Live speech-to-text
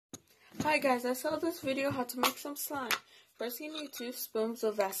Hi guys, I saw this video how to make some slime. First you need 2 spoons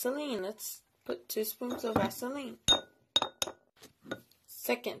of Vaseline. Let's put 2 spoons of Vaseline.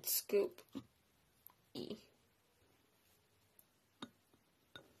 Second scoop.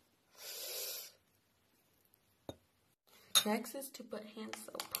 Next is to put hand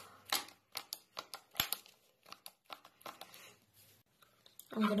soap.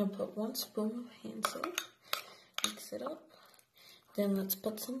 I'm going to put 1 spoon of hand soap. Mix it up. Then let's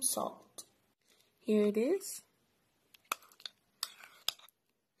put some salt. Here it is.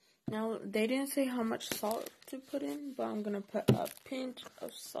 Now, they didn't say how much salt to put in, but I'm going to put a pinch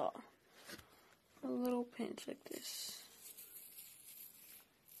of salt. A little pinch like this.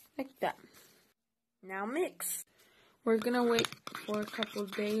 Like that. Now mix. We're going to wait for a couple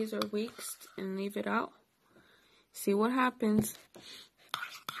days or weeks and leave it out. See what happens.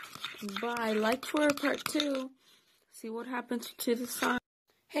 Bye. Like for part 2. See what happens to the slime.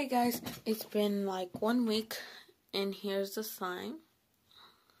 Hey guys, it's been like 1 week and here's the slime.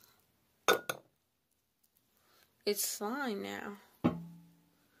 It's slime now.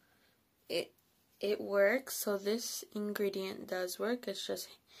 It works, so this ingredient does work. It's just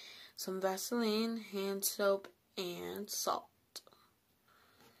some Vaseline, hand soap, and salt.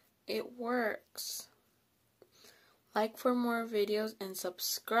 It works. Like for more videos and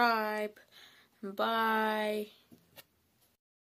subscribe. Bye.